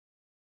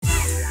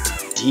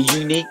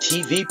D-Unique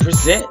TV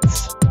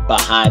presents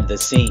Behind the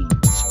Scenes,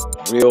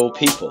 Real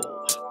People,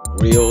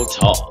 Real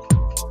Talk.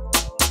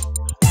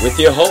 With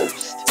your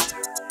host,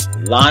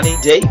 Lonnie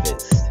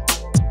Davis.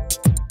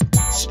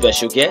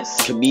 Special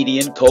guest,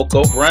 comedian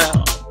Coco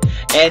Brown.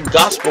 And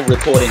gospel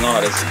recording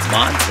artist,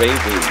 Mondre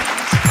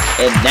Williams.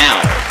 And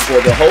now, for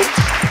the host,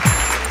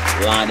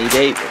 Lonnie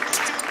Davis.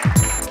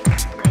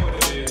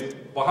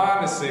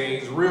 Behind the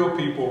Scenes, Real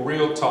People,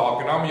 Real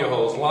Talk, and I'm your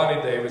host, Lonnie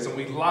Davis, and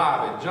we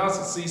live at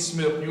Johnson C.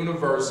 Smith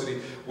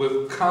University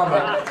with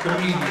comic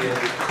comedian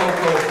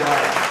Coco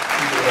Brown.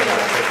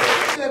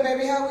 Good,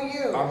 baby, how are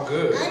you? I'm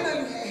good. I know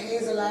you had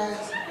hazel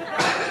eyes.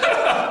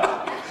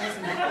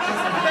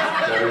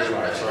 That is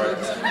nice, right?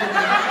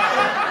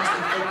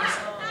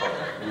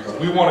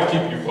 We want to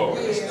keep you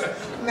focused.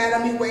 Yeah. Man, I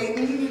be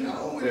waiting, you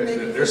know.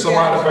 There's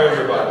somebody for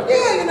everybody.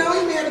 Yeah, you know,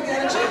 you may have to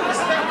get a chance.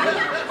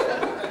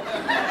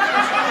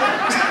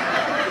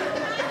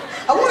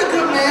 I want a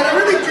good man, I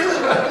really do. I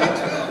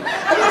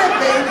want to have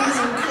babies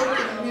and cook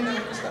and, you know,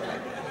 stuff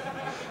like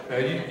that. Now,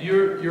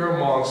 you're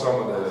among some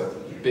of the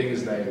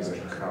biggest names in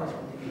comedy.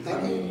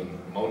 I mean,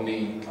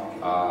 Monique,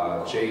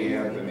 Jay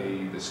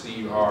Anthony, the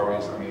Steve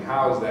Harveys. I mean,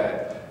 how does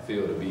that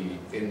feel to be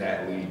in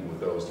that league with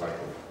those type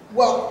of?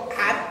 Well,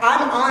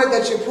 I'm honored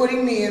that you're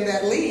putting me in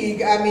that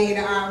league. I mean,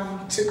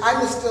 I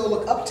would still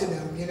look up to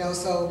them, you know.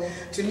 So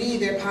to me,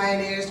 they're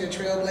pioneers, they're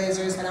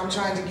trailblazers, and I'm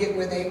trying to get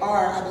where they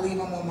are. I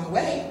believe I'm on my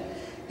way.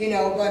 You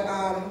know, but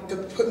to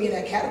put me in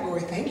that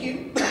category, thank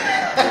you. Thank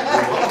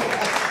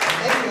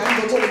you. I'm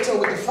going toe-to-toe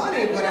with the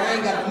funny, but I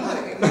ain't got the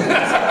money.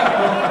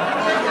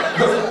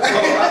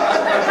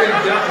 I think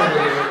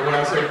definitely, when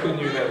I say putting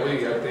you in that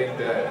league, I think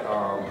that,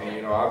 and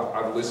you know,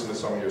 I've listened to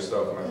some of your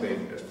stuff, and I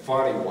think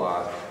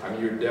funny-wise, I mean,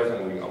 you're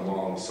definitely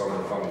among some of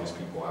the funniest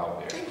people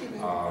out there. Thank you,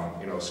 man.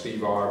 You know,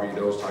 Steve Harvey,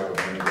 those type of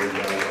men, those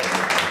guys are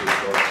good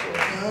folks. So,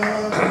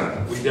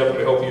 we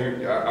definitely hope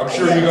I'm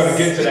sure you're going to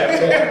get to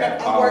that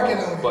point. I'm working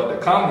on it. But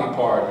the comedy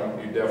part,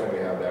 you definitely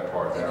have that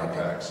part down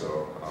packed.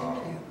 So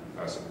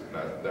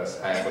that's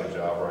half of the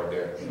job right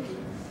there.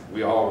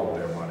 We all want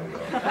their money though.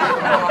 Steve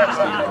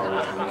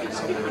Harvey, get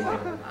some of their money.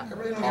 I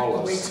really don't have to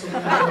wait too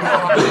long.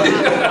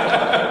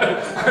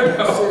 I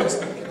know.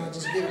 Seriously, can I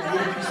just give a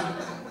little piece of the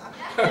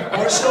pie?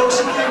 Or show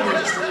she can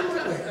get just a little bit.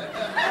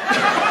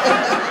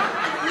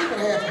 You can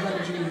have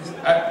 100 G's.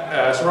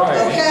 That's right.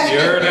 Okay. You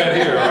heard that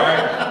here,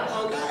 right?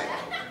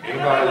 Okay.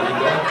 Anybody you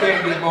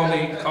can't get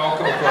Monique, call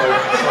Coco.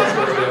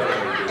 Coco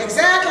definitely do.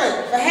 Exactly,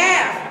 for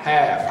half.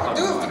 Half. I'll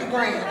do it for $50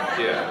 grand.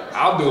 Yeah,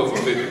 I'll do it for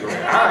 $50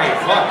 grand. I ain't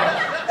funny,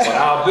 but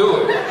I'll do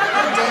it.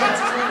 I'm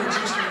dancing in the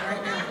G-string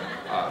right now.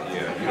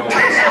 Yeah, you don't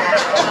want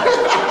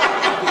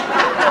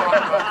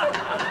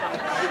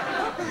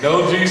to. No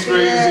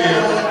G-strings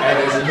here, and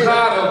it's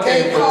not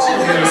okay for two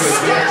men to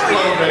get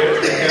clothes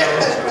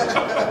together.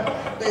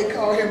 They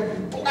call him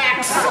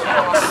Black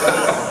Socks.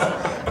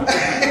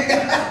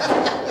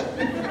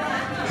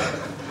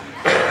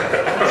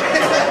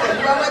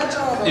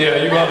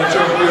 Yeah, you about to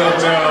choke me up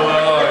now.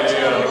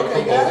 Yeah,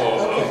 okay,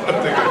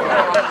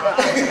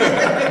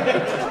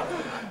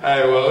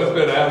 Hey, well, it's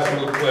been an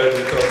absolute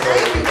pleasure, Coco.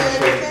 Thank you,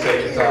 Appreciate you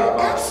taking time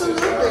out.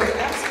 Absolutely.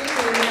 Just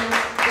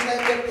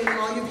let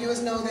all your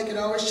viewers know they can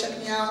always check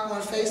me out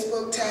on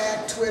Facebook,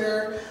 Tag,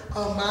 Twitter,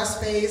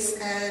 MySpace,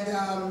 and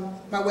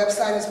my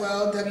website as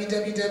well,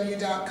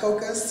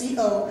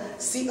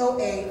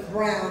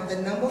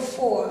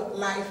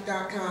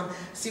 www.coca.brown4life.com.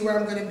 See where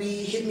I'm going to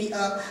be. Hit me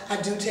up. I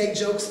do take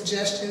joke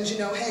suggestions. You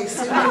know, hey,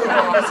 send me your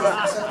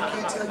stuff I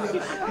can't tell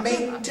you.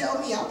 Mate, tell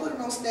me. I'll put it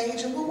on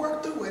stage and we'll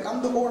work through it.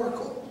 I'm the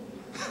oracle.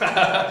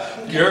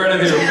 You heard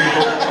it here,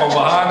 people. On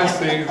Behind the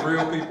Scenes,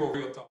 Real People,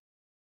 Real Talk.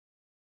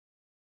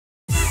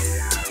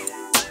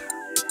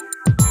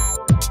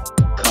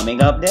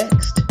 Coming up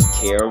next,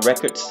 Care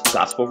Records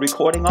gospel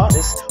recording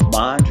artist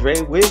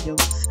Mondre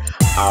Williams.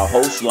 Our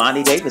host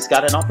Lonnie Davis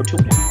got an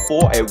opportunity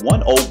for a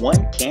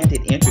 101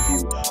 candid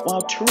interview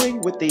while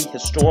touring with the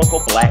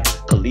historical Black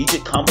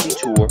collegiate comedy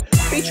tour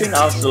featuring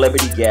our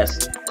celebrity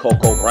guest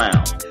Coco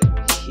Brown.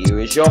 Here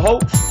is your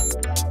host,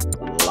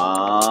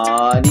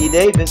 Lonnie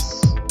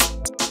Davis.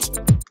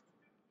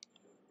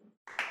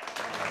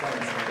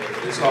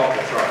 It's off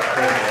the chart.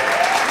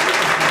 Where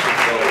can people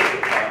go to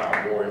find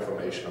out more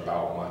information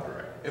about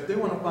Mondre? If they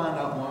want to find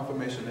out more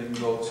information, they can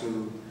go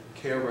to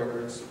Care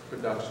Records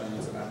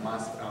Productions at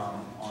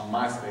on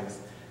MySpace,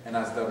 and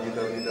that's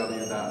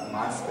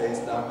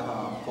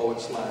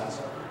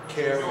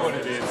www.myspace.com/Care. You know what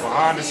it is,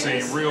 Behind the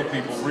Scenes, Real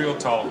People, Real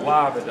Talk,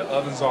 live at the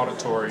Ovens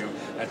Auditorium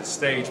at the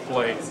stage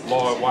play,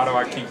 Lord, Why Do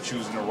I Keep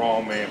Choosing the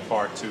Wrong Man,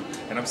 Part 2.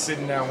 And I'm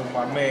sitting down with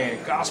my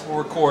man, gospel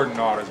recording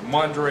artist,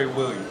 Mondre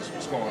Williams.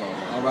 What's going on,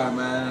 man? All right,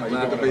 man. How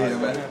Glad you to be here, I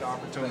man. had the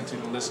opportunity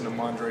to listen to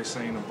Mondre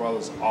sing. The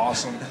brother's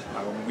awesome.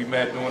 We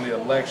met during the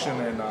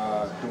election and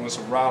doing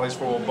some rallies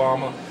for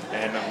Obama,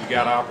 and we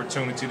got an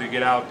opportunity to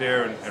get out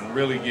there and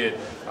really get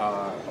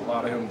a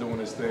lot of him doing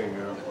his thing.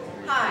 You know?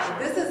 Hi,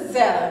 this is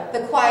Zetta,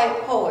 the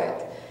Quiet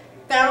Poet,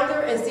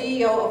 founder and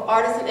CEO of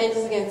Artists and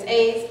Angels Against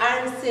AIDS. I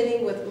am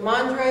sitting with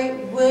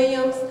Mondre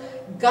Williams,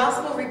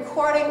 gospel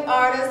recording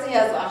artist. He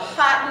has a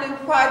hot new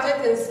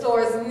project in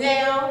stores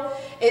now.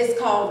 It's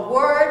called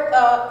Word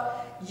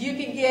Up. You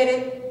can get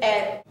it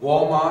at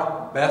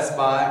Walmart, Best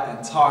Buy,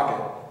 and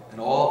Target, and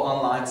all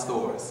online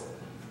stores.